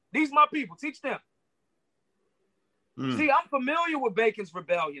people. These my people, teach them. See, I'm familiar with Bacon's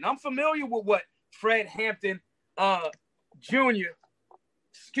Rebellion. I'm familiar with what Fred Hampton Senior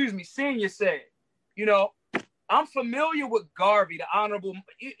said. You know, I'm familiar with Garvey, the honorable,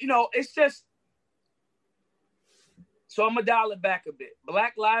 you know, it's just, so I'm gonna dial it back a bit.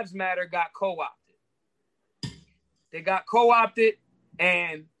 Black Lives Matter got co-opted. They got co-opted,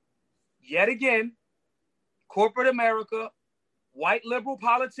 and yet again, corporate America, white liberal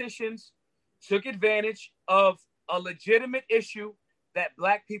politicians took advantage of a legitimate issue that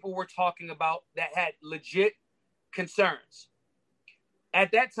Black people were talking about that had legit concerns.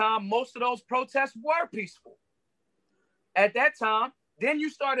 At that time, most of those protests were peaceful. At that time, then you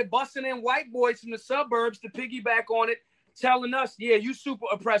started busting in white boys from the suburbs to piggyback on it, telling us, yeah, you super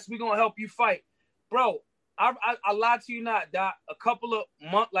oppressed, we're going to help you fight. Bro, I lied to you not, Doc.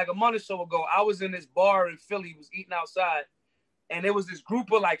 A month or so ago, I was in this bar in Philly, was eating outside, and there was this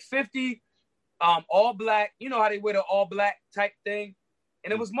group of like 50 all Black, you know how they wear the all Black type thing,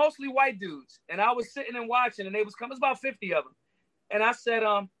 and it was mostly white dudes. And I was sitting and watching, and they was coming, it was about 50 of them. And I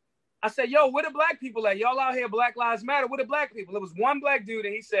said, yo, where the Black people at? Y'all out here, Black Lives Matter, where the Black people? It was one Black dude,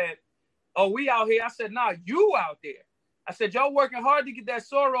 and he said, oh, we out here. I said, nah, you out there. I said, y'all working hard to get that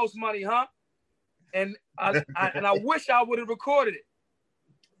Soros money, huh? And I wish I would have recorded it.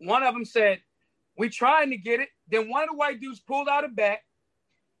 One of them said, we trying to get it. Then one of the white dudes pulled out a bat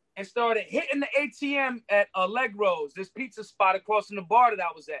and started hitting the ATM at Allegro's, this pizza spot across from the bar that I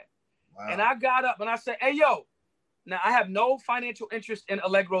was at. Wow. And I got up and I said, hey, yo, now I have no financial interest in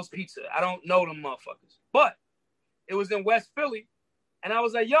Allegro's Pizza. I don't know them motherfuckers. But it was in West Philly. And I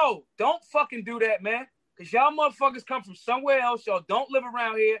was like, yo, don't fucking do that, man. Because y'all motherfuckers come from somewhere else. Y'all don't live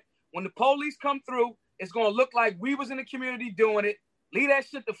around here. When the police come through, it's going to look like we was in the community doing it. Leave that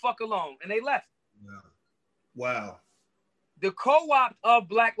shit the fuck alone. And they left. Yeah. Wow. The co-op of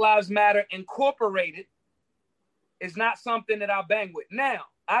Black Lives Matter Incorporated is not something that I bang with. Now,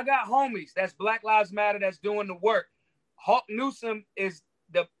 I got homies that's Black Lives Matter that's doing the work. Hawk Newsom is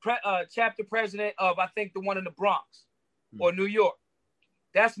the chapter president of, I think, the one in the Bronx or New York.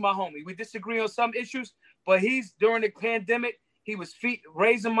 That's my homie. We disagree on some issues, but he's, during the pandemic, he was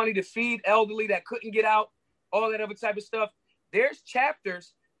raising money to feed elderly that couldn't get out, all that other type of stuff. There's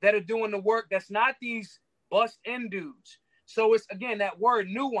chapters that are doing the work that's not these bust-in dudes. So it's, again, that word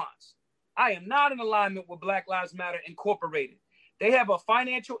nuance. I am not in alignment with Black Lives Matter Incorporated. They have a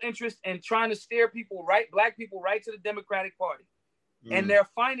financial interest in trying to steer people right, Black people right to the Democratic Party. And their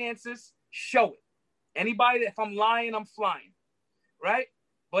finances show it. Anybody that, if I'm lying, I'm flying, right?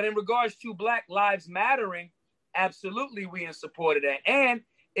 But in regards to Black Lives Mattering, absolutely we in support of that. And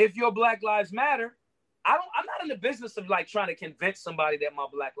if your Black Lives Matter, I'm not in the business of like trying to convince somebody that my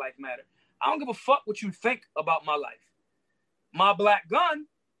Black life matter. I don't give a fuck what you think about my life. My black gun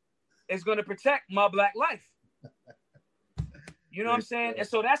is going to protect my Black life. You know what I'm saying? And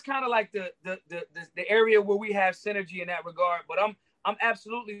so that's kind of like the area where we have synergy in that regard. But I'm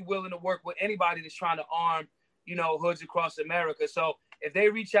absolutely willing to work with anybody that's trying to arm, you know, hoods across America. So if they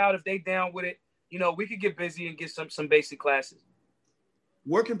reach out, if they down with it, you know, we could get busy and get some basic classes.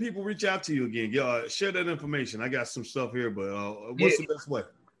 Where can people reach out to you again? Share that information. I got some stuff here, but what's the best way?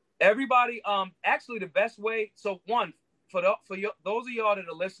 Everybody, actually the best way. So one, those of y'all that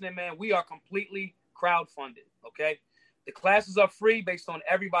are listening, man, we are completely crowdfunded. Okay. The classes are free based on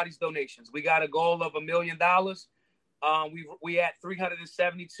everybody's donations. We got a goal of $1 million. We at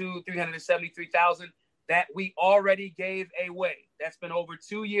 373,000 that we already gave away. That's been over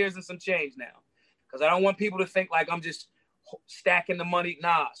 2 years and some change now. Because I don't want people to think like I'm just stacking the money.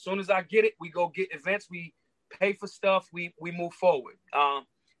 Nah, as soon as I get it, we go get events. We pay for stuff. We move forward.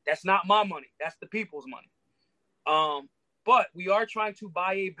 That's not my money. That's the people's money. But we are trying to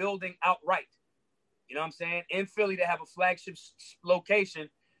buy a building outright. You know what I'm saying? In Philly to have a flagship location.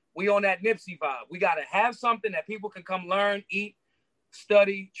 We on that Nipsey vibe. We got to have something that people can come learn, eat,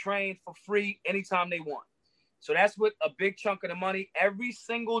 study, train for free anytime they want. So that's with a big chunk of the money. Every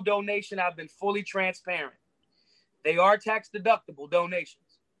single donation, I've been fully transparent. They are tax deductible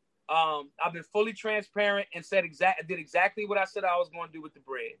donations. I've been fully transparent and did exactly what I said I was going to do with the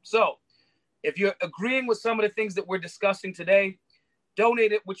bread. So if you're agreeing with some of the things that we're discussing today,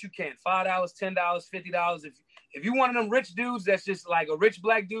 donate it what you can. $5, $10, $50. If you one of them rich dudes that's just like a rich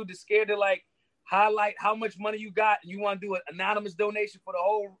black dude that's scared to like highlight how much money you got and you want to do an anonymous donation for the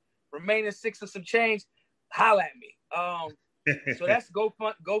whole remaining 6 and some change, holla at me. So that's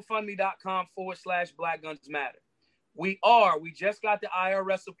GoFundMe.com/Black Guns Matter. We just got the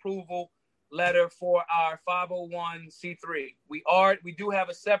IRS approval letter for our 501c3. We do have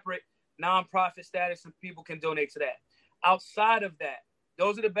a separate nonprofit status and people can donate to that. Outside of that,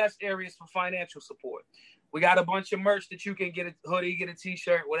 those are the best areas for financial support. We got a bunch of merch that you can get a hoodie, get a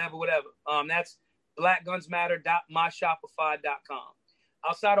t-shirt, whatever. That's blackgunsmatter.myshopify.com.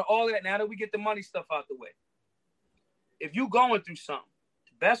 Outside of all of that, now that we get the money stuff out the way, if you going through something,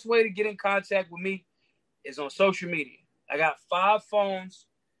 the best way to get in contact with me is on social media. I got 5 phones.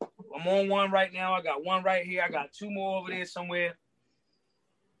 I'm on one right now. I got one right here. I got 2 more over there somewhere.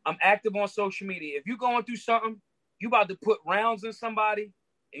 I'm active on social media. If you're going through something, you about to put rounds in somebody,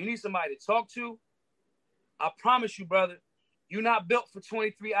 and you need somebody to talk to, I promise you, brother, you're not built for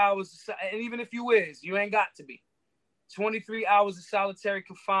 23 hours. And even if you is, you ain't got to be. 23 hours of solitary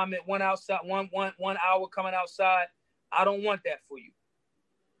confinement, 1 hour coming outside. I don't want that for you.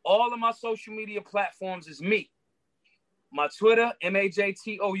 All of my social media platforms is me. My Twitter,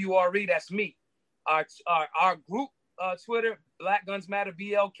 MAJTOURE, that's me. Our group Twitter, Black Guns Matter,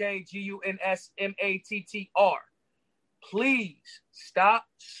 BLKGUNSMATTR. Please stop,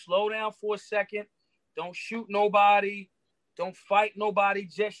 slow down for a second. Don't shoot nobody. Don't fight nobody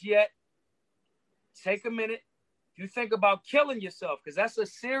just yet. Take a minute. If you think about killing yourself, because that's a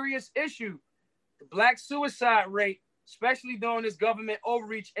serious issue. The Black suicide rate, especially during this government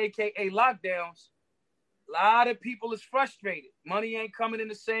overreach, aka lockdowns, a lot of people is frustrated. Money ain't coming in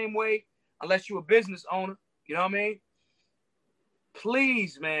the same way unless you're a business owner. You know what I mean?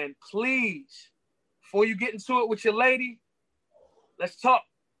 Please, man, please, before you get into it with your lady, let's talk.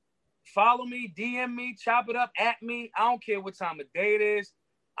 Follow me, DM me, chop it up at me. I don't care what time of day it is.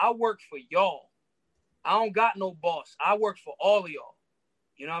 I work for y'all. I don't got no boss. I work for all of y'all.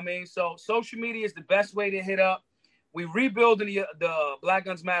 You know what I mean? So social media is the best way to hit up. We rebuilding the Black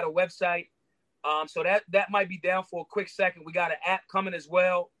Guns Matter website. So that might be down for a quick second. We got an app coming as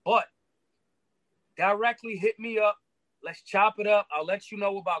well. But directly hit me up. Let's chop it up. I'll let you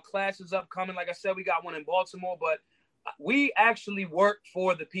know about classes upcoming. Like I said, we got one in Baltimore, but we actually work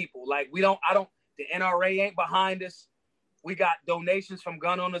for the people. Like the NRA ain't behind us. We got donations from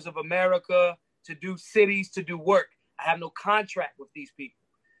Gun Owners of America to do cities, to do work. I have no contract with these people.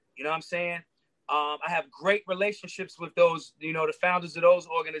 You know what I'm saying? I have great relationships with those, the founders of those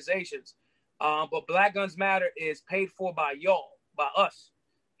organizations. But Black Guns Matter is paid for by y'all, by us.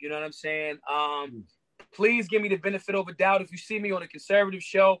 You know what I'm saying? Please give me the benefit of a doubt. If you see me on a conservative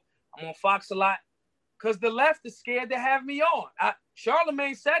show, I'm on Fox a lot, because the left is scared to have me on.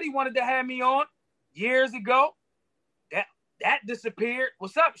 Charlemagne said he wanted to have me on years ago. That disappeared.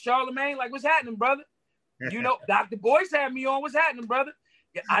 What's up, Charlemagne? Like, what's happening, brother? Dr. Boyce had me on. What's happening, brother?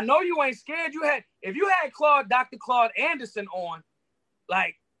 Yeah, I know you ain't scared. If you had Dr. Claude Anderson on,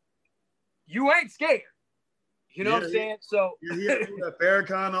 like, you ain't scared. You know what I'm saying? So he had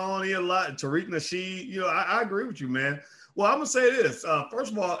Farrakhan on, he had a lot, Tariq Nasheed. You know, I agree with you, man. Well, I'm gonna say this.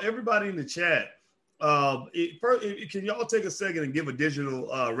 First of all, everybody in the chat, can y'all take a second and give a digital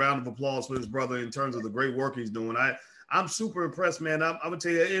round of applause for this brother in terms of the great work he's doing? I'm super impressed, man. I'm gonna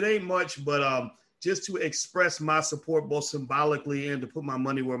tell you, it ain't much, but just to express my support both symbolically and to put my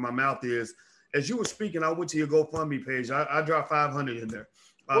money where my mouth is. As you were speaking, I went to your GoFundMe page. I dropped $500 in there.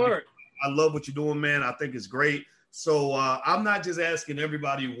 I love what you're doing, man. I think it's great. So I'm not just asking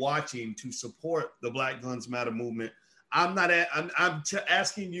everybody watching to support the Black Guns Matter movement. I'm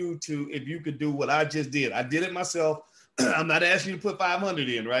asking you to, if you could do what I just did. I did it myself. I'm not asking you to put 500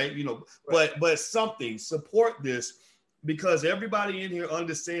 in, right? You know, but something, support this, because everybody in here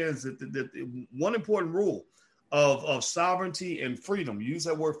understands that one important rule of sovereignty and freedom, you use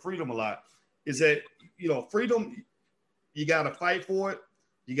that word freedom a lot, is that, you know, freedom, you got to fight for it.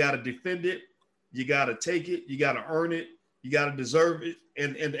 You got to defend it. You got to take it. You got to earn it. You got to deserve it.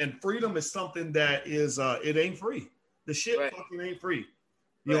 And freedom is something that is, it ain't free. The shit fucking ain't free.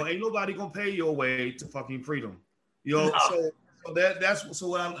 You know, ain't nobody gonna pay your way to fucking freedom. You know, so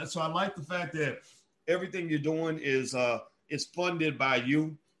I like the fact that everything you're doing is funded by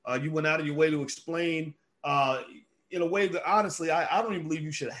you. You went out of your way to explain in a way that honestly, I don't even believe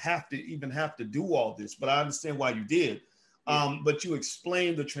you should have to do all this, but I understand why you did. But you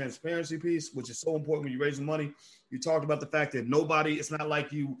explained the transparency piece, which is so important when you're raising money. You talked about the fact that it's not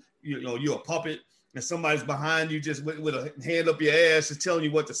like you know, you're a puppet and somebody's behind you just with a hand up your ass just telling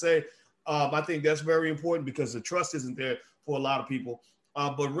you what to say. I think that's very important because the trust isn't there for a lot of people.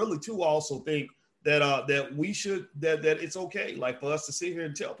 But really, too, I also think that we should, that it's okay, like, for us to sit here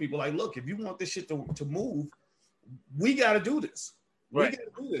and tell people, like, look, if you want this shit to move, we got to do this. We got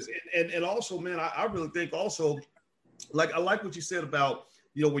to do this. And also, man, I really think also, like, I like what you said about,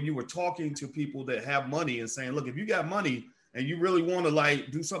 you know, when you were talking to people that have money and saying, look, if you got money and you really want to,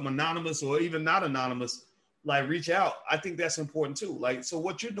 like, do something anonymous or even not anonymous, like, reach out. I think that's important too. Like, so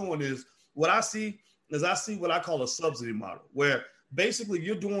what you're doing is, what I see what I call a subsidy model, where basically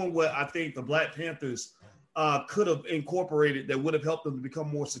you're doing what I think the Black Panthers could have incorporated that would have helped them to become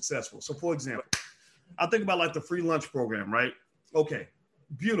more successful. So, for example, I think about, like, the free lunch program, right? Okay,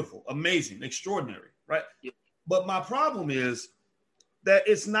 beautiful, amazing, extraordinary, right? Yeah. But my problem is that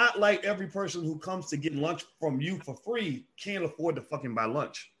it's not like every person who comes to get lunch from you for free can't afford to fucking buy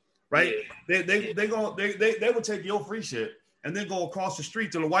lunch, right? Yeah. They will take your free shit and then go across the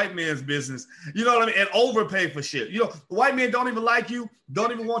street to the white man's business, you know what I mean, and overpay for shit. You know, the white man don't even like you,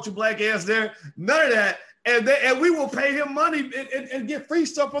 don't even want your black ass there, none of that, and we will pay him money and get free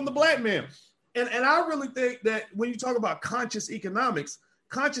stuff from the black man. And I really think that when you talk about conscious economics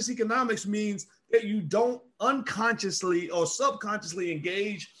means that you don't unconsciously or subconsciously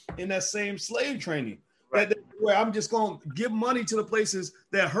engage in that same slave training. Right. Where I'm just going to give money to the places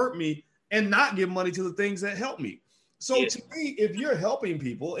that hurt me and not give money to the things that help me. So to me, if you're helping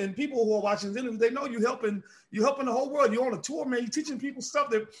people, and people who are watching this interview, they know you're helping the whole world. You're on a tour, man. You're teaching people stuff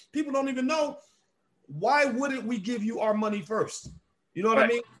that people don't even know. Why wouldn't we give you our money first? You know what I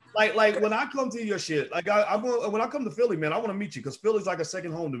mean? Like when I come to your shit, like when I come to Philly, man, I want to meet you because Philly's like a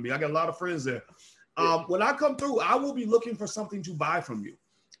second home to me. I got a lot of friends there. When I come through, I will be looking for something to buy from you.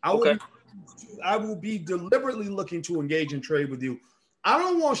 I will be deliberately looking to engage in trade with you. I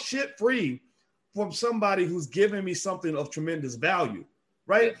don't want shit free from somebody who's giving me something of tremendous value,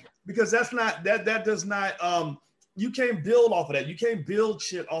 right? Because that does not, you can't build off of that. You can't build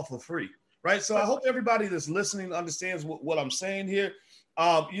shit off of free, right? So I hope everybody that's listening understands what I'm saying here.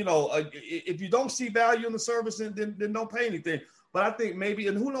 You know, if you don't see value in the service, then don't pay anything. But I think maybe,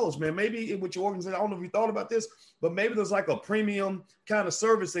 and who knows, man, maybe with your organization, I don't know if you thought about this, but maybe there's like a premium kind of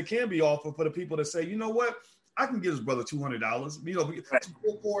service that can be offered for the people that say, you know what, I can give this brother $200, you know,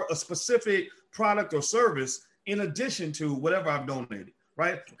 for a specific product or service in addition to whatever I've donated,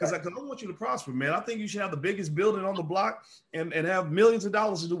 right? Because I want you to prosper, man. I think you should have the biggest building on the block and have millions of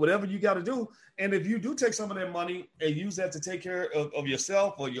dollars to do whatever you got to do. And if you do take some of that money and use that to take care of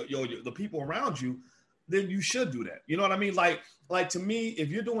yourself or the people around you, then you should do that. You know what I mean? Like to me, if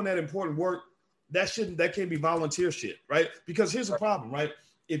you're doing that important work, that can't be volunteer shit, right? Because here's the problem, right?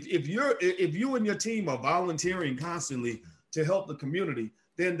 If you and your team are volunteering constantly to help the community,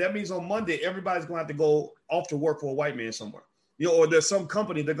 then that means on Monday, everybody's going to have to go off to work for a white man somewhere, you know, or there's some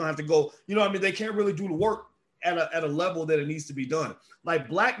company they're going to have to go, you know what I mean? They can't really do the work at a level that it needs to be done. Like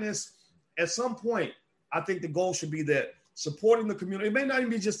blackness, at some point, I think the goal should be that supporting the community. It may not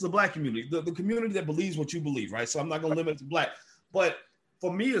even be just the black community, the community that believes what you believe, right? So I'm not going to limit it to black, but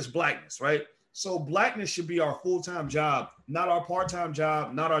for me, it's blackness, right? So blackness should be our full-time job, not our part-time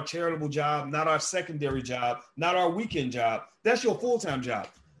job, not our charitable job, not our secondary job, not our weekend job. That's your full-time job.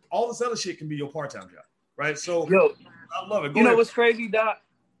 All this other shit can be your part-time job, right? So yo, I love it. You know what's crazy, Doc?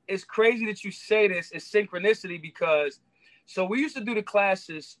 It's crazy that you say this. It's synchronicity because so we used to do the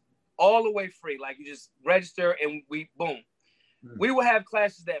classes all the way free. Like you just register and we boom. We would have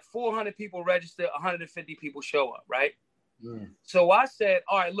classes that 400 people register, 150 people show up, right? So I said,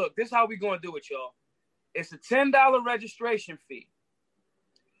 all right, look, this is how we going to do it, y'all. It's a $10 registration fee.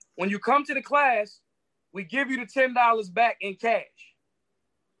 When you come to the class, we give you the $10 back in cash.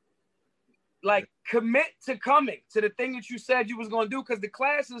 Like, commit to coming to the thing that you said you was going to do because the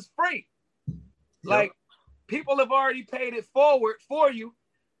class is free. Like, people have already paid it forward for you.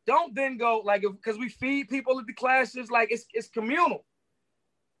 Don't then go, like, because we feed people at the classes, like, it's communal.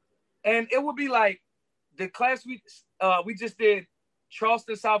 And it would be like the class we just did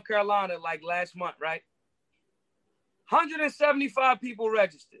Charleston, South Carolina, like last month, right? 175 people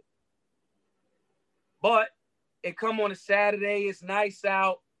registered. But it come on a Saturday, it's nice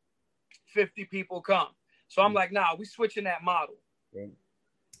out, 50 people come. So I'm like, nah, we switching that model.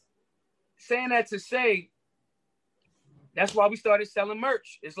 Saying that to say, that's why we started selling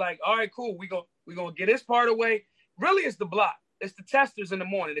merch. It's like, all right, cool. We're gonna get this part away. Really, it's the block. It's the testers in the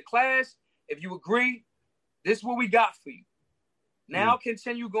morning. The class, if you agree, this is what we got for you. Now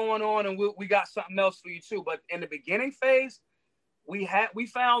continue going on, and we got something else for you too. But in the beginning phase, we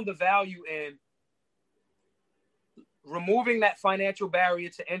found the value in removing that financial barrier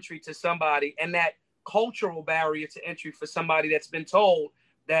to entry to somebody and that cultural barrier to entry for somebody that's been told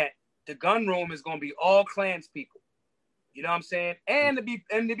that the gun room is going to be all Klans people. You know what I'm saying? And to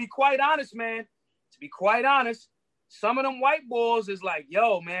be quite honest, man, some of them white boys is like,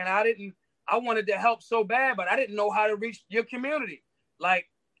 yo, man, I wanted to help so bad, but I didn't know how to reach your community. Like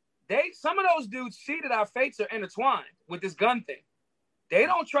some of those dudes see that our fates are intertwined with this gun thing. They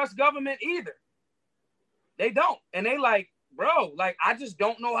don't trust government either. They don't. And they like, bro, like, I just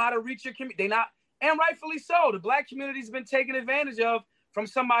don't know how to reach your community. They not, and rightfully so. The black community's been taken advantage of from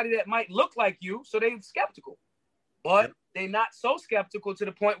somebody that might look like you. So they're skeptical, but they're not so skeptical to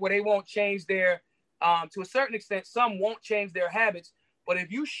the point where they won't change their, to a certain extent, some won't change their habits. But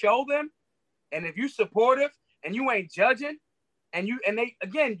if you show them, and if you supportive and you ain't judging, everybody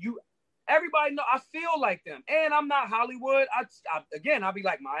know I feel like them. And I'm not Hollywood. I'll be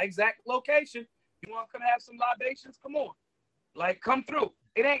like, my exact location. You want to come have some libations? Come on. Like, come through.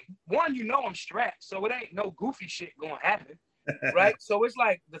 It ain't one, I'm strapped. So it ain't no goofy shit going to happen. Right? So it's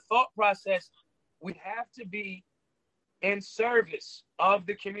like the thought process, we have to be in service of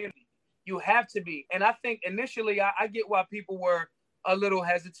the community. You have to be. And I think initially I get why people were a little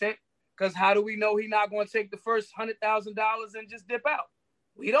hesitant. Because how do we know he's not going to take the first $100,000 and just dip out?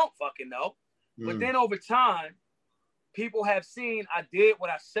 We don't fucking know. But then over time, people have seen I did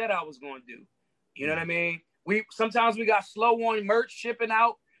what I said I was going to do. You know what I mean? Sometimes we got slow on merch shipping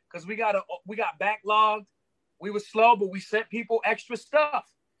out because we got backlogged. We were slow, but we sent people extra stuff.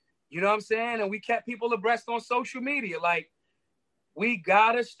 You know what I'm saying? And we kept people abreast on social media. Like, we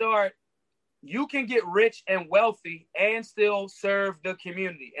got to start. You can get rich and wealthy and still serve the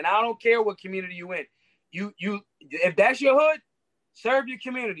community. And I don't care what community you in. You if that's your hood, serve your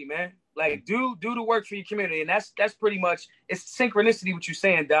community, man. Like, do the work for your community. And that's pretty much, it's synchronicity what you're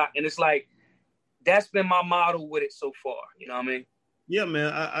saying, Doc. And it's like, that's been my model with it so far. You know what I mean? Yeah,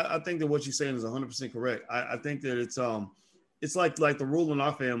 man. I think that what you're saying is 100% correct. I think that it's like the rule in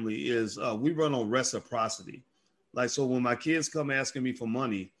our family is we run on reciprocity. Like, so when my kids come asking me for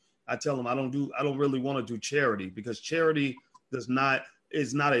money, I tell them I don't really want to do charity because charity is not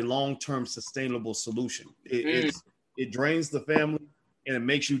a long-term sustainable solution. It drains the family and it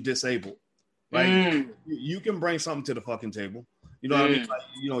makes you disabled. Right? You can bring something to the fucking table. You know what I mean? Like,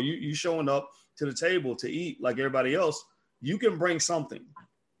 you showing up to the table to eat like everybody else. You can bring something,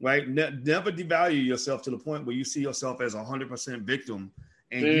 right? Never devalue yourself to the point where you see yourself as 100% victim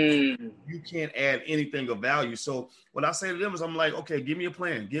and you can't add anything of value. So what I say to them is I'm like, okay, give me a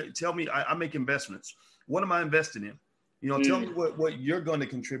plan. Tell me, I make investments. What am I investing in? Tell me what you're going to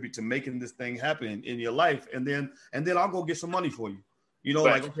contribute to making this thing happen in your life. And then I'll go get some money for you.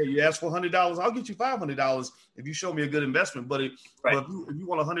 Like, okay, you ask for $100, I'll get you $500 if you show me a good investment. But if you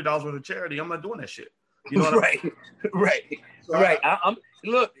want $100 worth of charity, I'm not doing that shit. You know what I mean? Right. I'm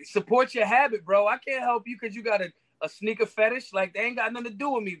look, support your habit, bro. I can't help you because you got a sneaker fetish. Like, they ain't got nothing to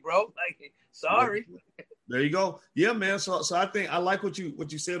do with me, bro. Like, sorry. There you go. Yeah, man. So I think I like what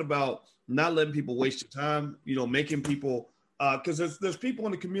you said about not letting people waste your time. Making people because there's people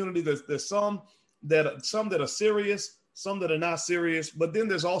in the community. There's some that are serious, some that are not serious, but then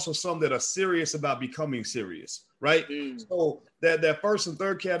there's also some that are serious about becoming serious, right? So that first and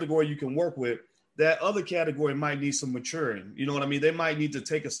third category you can work with. That other category might need some maturing. You know what I mean? They might need to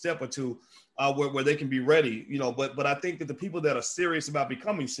take a step or two where they can be ready, you know, but I think that the people that are serious about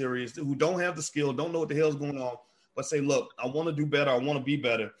becoming serious, who don't have the skill, don't know what the hell's going on, but say, look, I want to do better. I want to be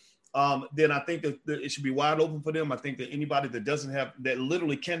better. Then I think that it should be wide open for them. I think that anybody that doesn't have, that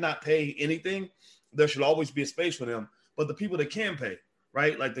literally cannot pay anything, there should always be a space for them. But the people that can pay,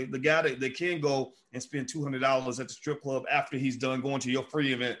 right? Like the guy that can go and spend $200 at the strip club after he's done going to your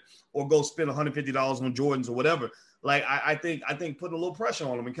free event, or go spend $150 on Jordans or whatever. Like, I think putting a little pressure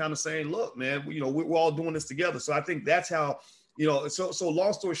on them and kind of saying, look, man, you know, we're all doing this together. So I think that's how, you know, so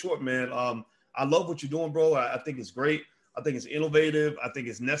long story short, man, I love what you're doing, bro. I think it's great. I think it's innovative. I think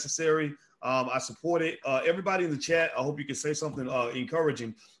it's necessary. I support it. Everybody in the chat, I hope you can say something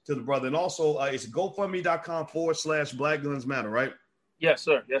encouraging to the brother. And also, it's GoFundMe.com/Black Guns Matter, right? Yes,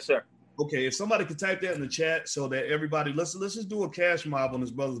 sir. Yes, sir. Okay, if somebody could type that in the chat so that everybody, let's just do a cash mob on this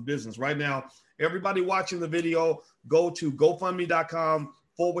brother's business right now. Everybody watching the video, go to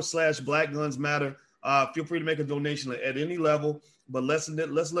GoFundMe.com/Black Guns Matter. Feel free to make a donation at any level, but let's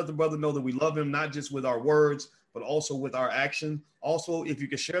let the brother know that we love him, not just with our words, but also with our action. Also, if you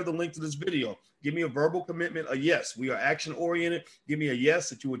can share the link to this video, give me a verbal commitment, a yes. We are action oriented. Give me a yes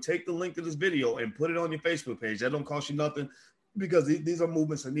that you would take the link to this video and put it on your Facebook page. That don't cost you nothing, because these are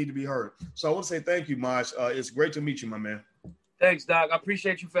movements that need to be heard. So I want to say thank you, Maj. It's great to meet you, my man. Thanks, Doc. I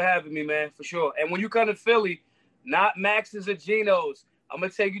appreciate you for having me, man, for sure. And when you come to Philly, not Max's or Geno's, I'm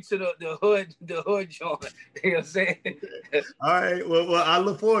gonna take you to the hood joint. You know what I'm saying? All right. Well, I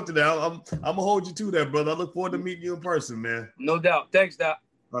look forward to that. I'm gonna hold you to that, brother. I look forward to meeting you in person, man. No doubt. Thanks, Doc.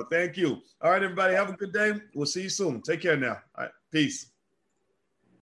 Thank you. All right, everybody. Have a good day. We'll see you soon. Take care now. All right. Peace.